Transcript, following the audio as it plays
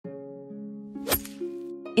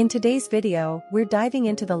In today's video, we're diving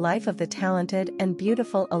into the life of the talented and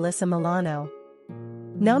beautiful Alyssa Milano.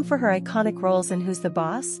 Known for her iconic roles in Who's the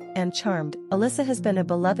Boss and Charmed, Alyssa has been a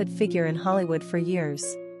beloved figure in Hollywood for years.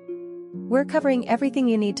 We're covering everything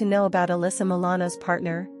you need to know about Alyssa Milano's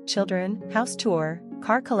partner, children, house tour,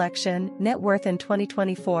 car collection, net worth in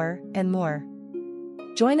 2024, and more.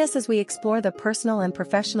 Join us as we explore the personal and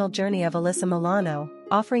professional journey of Alyssa Milano,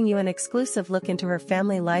 offering you an exclusive look into her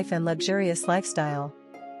family life and luxurious lifestyle.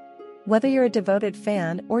 Whether you're a devoted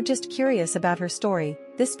fan or just curious about her story,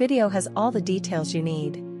 this video has all the details you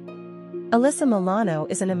need. Alyssa Milano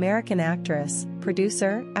is an American actress,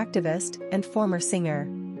 producer, activist, and former singer.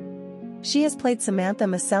 She has played Samantha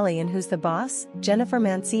Maselli in Who's the Boss, Jennifer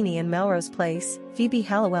Mancini in Melrose Place, Phoebe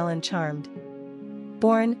Halliwell in Charmed.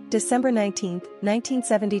 Born December 19,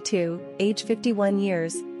 1972, age 51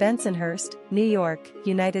 years, Bensonhurst, New York,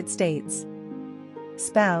 United States.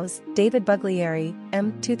 Spouse, David Buglieri,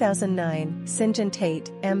 M. 2009, St. John Tate,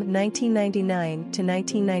 M. 1999 to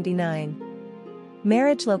 1999.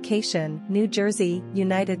 Marriage location, New Jersey,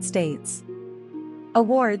 United States.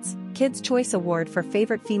 Awards, Kids' Choice Award for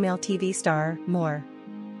Favorite Female TV Star, more.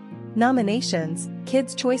 Nominations,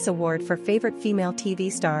 Kids' Choice Award for Favorite Female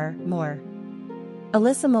TV Star, more.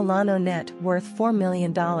 Alyssa Milano net worth $4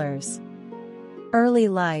 million. Early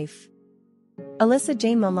life. Alyssa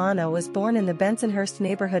Jane Milano was born in the Bensonhurst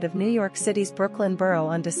neighborhood of New York City's Brooklyn borough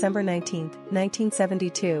on December 19,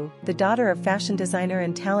 1972, the daughter of fashion designer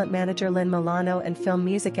and talent manager Lynn Milano and film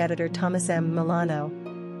music editor Thomas M. Milano.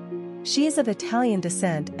 She is of Italian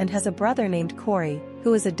descent and has a brother named Corey,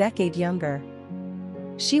 who is a decade younger.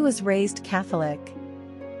 She was raised Catholic.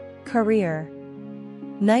 Career: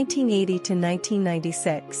 1980 to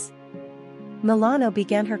 1996. Milano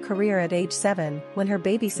began her career at age 7, when her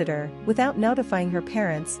babysitter, without notifying her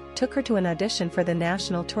parents, took her to an audition for the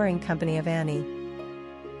National Touring Company of Annie.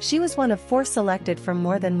 She was one of 4 selected from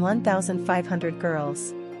more than 1,500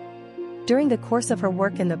 girls. During the course of her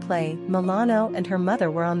work in the play, Milano and her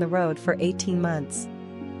mother were on the road for 18 months.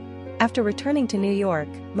 After returning to New York,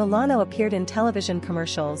 Milano appeared in television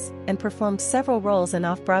commercials and performed several roles in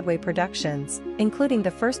off-Broadway productions, including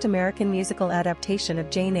the first American musical adaptation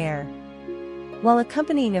of Jane Eyre. While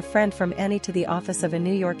accompanying a friend from Annie to the office of a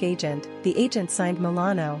New York agent, the agent signed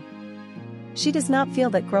Milano. She does not feel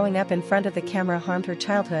that growing up in front of the camera harmed her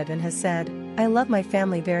childhood and has said, "I love my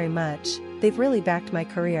family very much, they've really backed my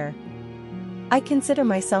career. I consider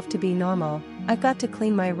myself to be normal, I've got to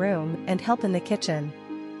clean my room and help in the kitchen."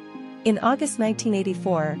 In August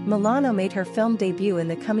 1984, Milano made her film debut in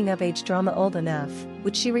the coming-of-age drama Old Enough,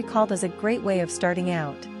 which she recalled as a great way of starting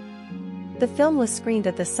out. The film was screened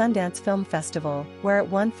at the Sundance Film Festival, where it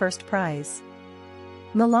won first prize.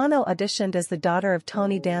 Milano auditioned as the daughter of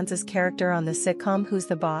Tony Danza's character on the sitcom Who's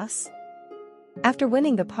the Boss? After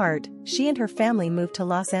winning the part, she and her family moved to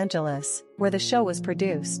Los Angeles, where the show was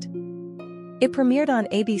produced. It premiered on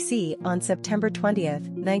ABC on September 20,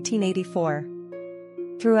 1984.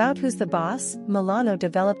 Throughout Who's the Boss, Milano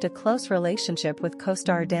developed a close relationship with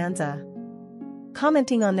co-star Danza.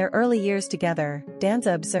 Commenting on their early years together,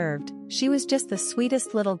 Danza observed, "She was just the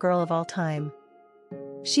sweetest little girl of all time.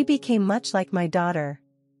 She became much like my daughter."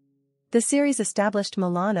 The series established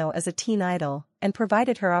Milano as a teen idol and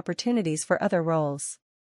provided her opportunities for other roles.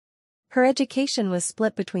 Her education was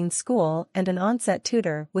split between school and an on-set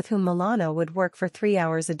tutor with whom Milano would work for 3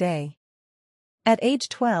 hours a day. At age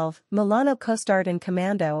 12, Milano co-starred in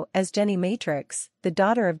Commando as Jenny Matrix, the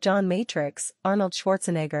daughter of John Matrix, Arnold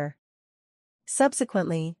Schwarzenegger.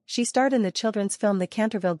 Subsequently, she starred in the children's film The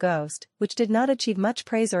Canterville Ghost, which did not achieve much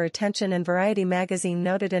praise or attention, and Variety magazine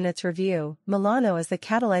noted in its review, "Milano as the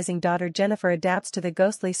catalyzing daughter Jennifer adapts to the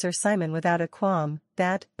ghostly Sir Simon without a qualm.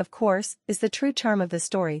 That, of course, is the true charm of the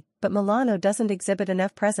story, but Milano doesn't exhibit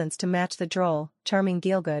enough presence to match the droll, charming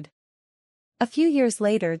Gielgud." A few years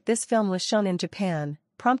later, this film was shown in Japan,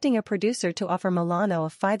 prompting a producer to offer Milano a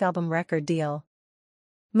 5-album record deal.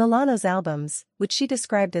 Milano's albums, which she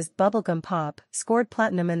described as bubblegum pop, scored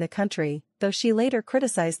platinum in the country, though she later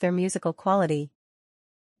criticized their musical quality.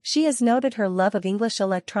 She has noted her love of English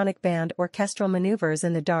electronic band orchestral maneuvers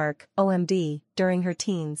in the dark, OMD, during her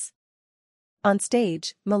teens. On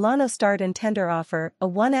stage, Milano starred in Tender Offer, a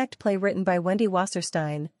one-act play written by Wendy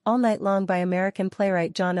Wasserstein, All Night Long by American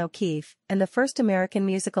playwright John O'Keefe, and the first American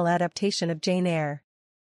musical adaptation of Jane Eyre.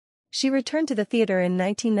 She returned to the theater in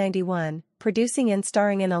 1991, producing and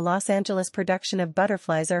starring in a Los Angeles production of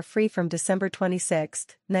Butterflies Are Free from December 26,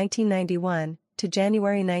 1991, to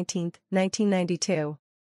January 19, 1992.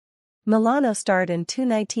 Milano starred in 2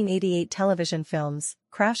 1988 television films,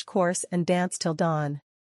 Crash Course and Dance Till Dawn.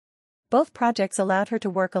 Both projects allowed her to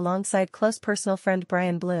work alongside close personal friend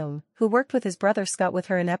Brian Bloom, who worked with his brother Scott with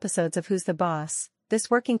her in episodes of Who's the Boss. This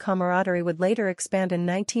working camaraderie would later expand in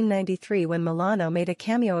 1993 when Milano made a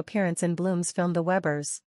cameo appearance in Bloom's film The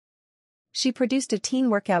Webbers. She produced a teen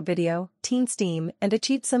workout video, Teen Steam, and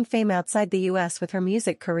achieved some fame outside the US with her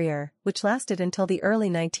music career, which lasted until the early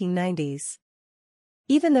 1990s.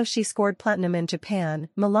 Even though she scored platinum in Japan,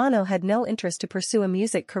 Milano had no interest to pursue a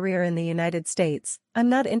music career in the United States. "I'm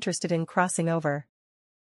not interested in crossing over.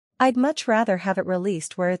 I'd much rather have it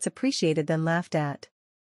released where it's appreciated than laughed at."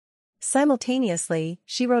 Simultaneously,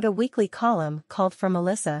 she wrote a weekly column called From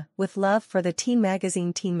Alyssa, with love for the teen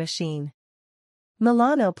magazine Teen Machine.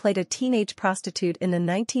 Milano played a teenage prostitute in the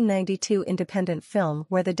 1992 independent film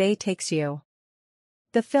Where the Day Takes You.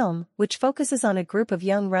 The film, which focuses on a group of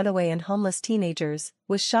young runaway and homeless teenagers,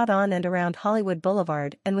 was shot on and around Hollywood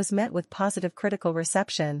Boulevard and was met with positive critical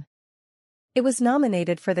reception. It was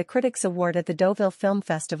nominated for the Critics' Award at the Deauville Film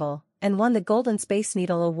Festival, and won the Golden Space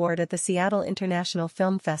Needle Award at the Seattle International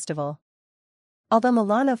Film Festival. Although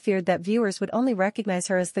Milano feared that viewers would only recognize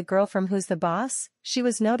her as the girl from Who's the Boss, she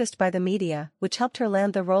was noticed by the media, which helped her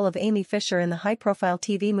land the role of Amy Fisher in the high-profile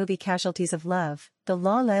TV movie Casualties of Love, the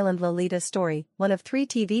Long Island Lolita story, one of 3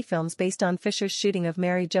 TV films based on Fisher's shooting of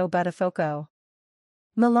Mary Jo Buttafuoco.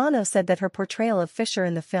 Milano said that her portrayal of Fisher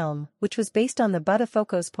in the film, which was based on the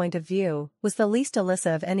Buttafuoco's point of view, was the least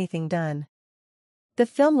Alyssa of anything done. The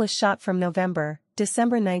film was shot from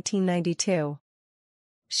December 1992.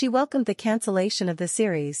 She welcomed the cancellation of the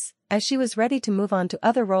series, as she was ready to move on to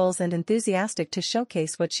other roles and enthusiastic to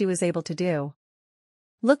showcase what she was able to do.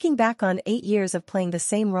 Looking back on 8 years of playing the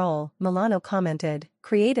same role, Milano commented,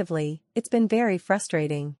 "Creatively, it's been very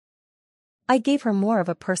frustrating. I gave her more of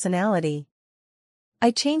a personality.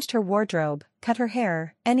 I changed her wardrobe, cut her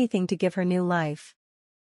hair, anything to give her new life."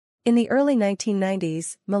 In the early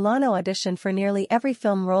 1990s, Milano auditioned for nearly every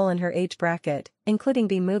film role in her age bracket, including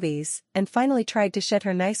B-movies, and finally tried to shed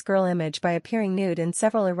her nice girl image by appearing nude in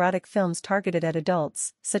several erotic films targeted at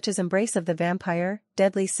adults, such as Embrace of the Vampire,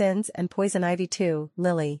 Deadly Sins and Poison Ivy 2,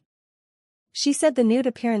 Lily. She said the nude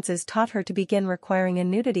appearances taught her to begin requiring a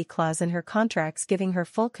nudity clause in her contracts, giving her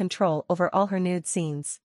full control over all her nude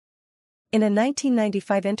scenes. In a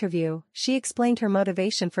 1995 interview, she explained her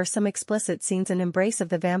motivation for some explicit scenes in Embrace of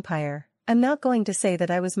the Vampire. "I'm not going to say that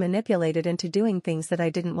I was manipulated into doing things that I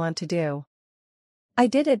didn't want to do. I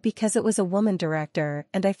did it because it was a woman director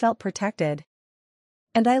and I felt protected.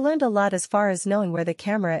 And I learned a lot as far as knowing where the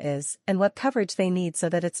camera is and what coverage they need so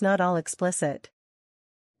that it's not all explicit."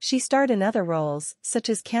 She starred in other roles, such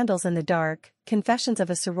as Candles in the Dark, Confessions of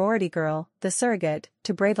a Sorority Girl, The Surrogate,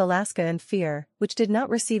 To Brave Alaska and Fear, which did not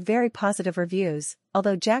receive very positive reviews,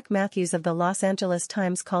 although Jack Matthews of the Los Angeles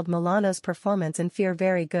Times called Milano's performance in Fear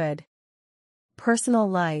very good. Personal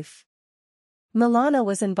life. Milano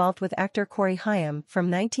was involved with actor Corey Haim from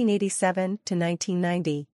 1987 to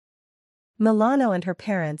 1990. Milano and her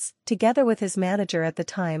parents, together with his manager at the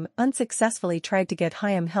time, unsuccessfully tried to get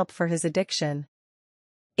Haim help for his addiction.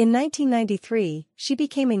 In 1993, she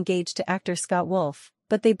became engaged to actor Scott Wolf,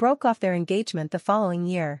 but they broke off their engagement the following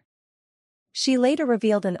year. She later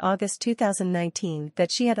revealed in August 2019 that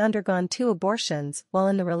she had undergone 2 abortions while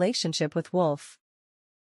in the relationship with Wolf.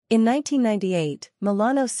 In 1998,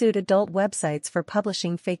 Milano sued adult websites for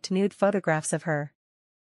publishing faked nude photographs of her.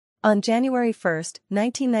 On January 1,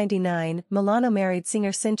 1999, Milano married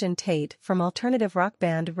singer Sinjin Tate from alternative rock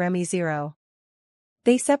band Remy Zero.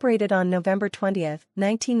 They separated on November 20,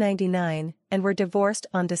 1999, and were divorced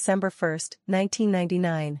on December 1,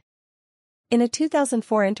 1999. In a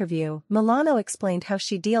 2004 interview, Milano explained how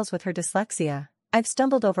she deals with her dyslexia. "I've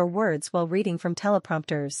stumbled over words while reading from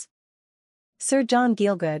teleprompters. Sir John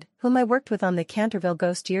Gielgud, whom I worked with on the Canterville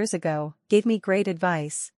Ghost years ago, gave me great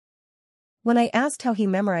advice. When I asked how he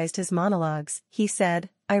memorized his monologues, he said,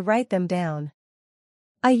 'I write them down.'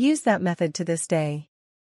 I use that method to this day.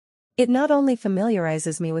 It not only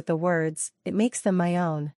familiarizes me with the words, it makes them my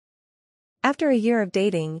own." After a year of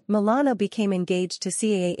dating, Milano became engaged to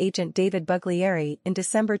CIA agent David Buglieri in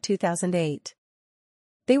December 2008.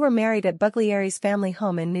 They were married at Buglieri's family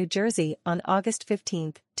home in New Jersey on August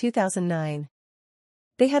 15, 2009.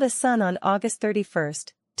 They had a son on August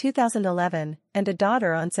 31, 2011, and a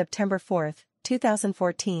daughter on September 4,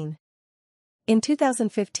 2014. In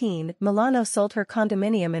 2015, Milano sold her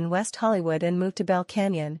condominium in West Hollywood and moved to Bell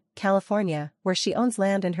Canyon, California, where she owns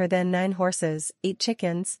land and her then 9 horses, 8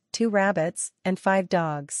 chickens, 2 rabbits, and 5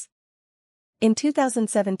 dogs. In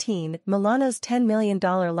 2017, Milano's $10 million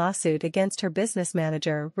lawsuit against her business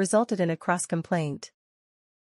manager resulted in a cross-complaint.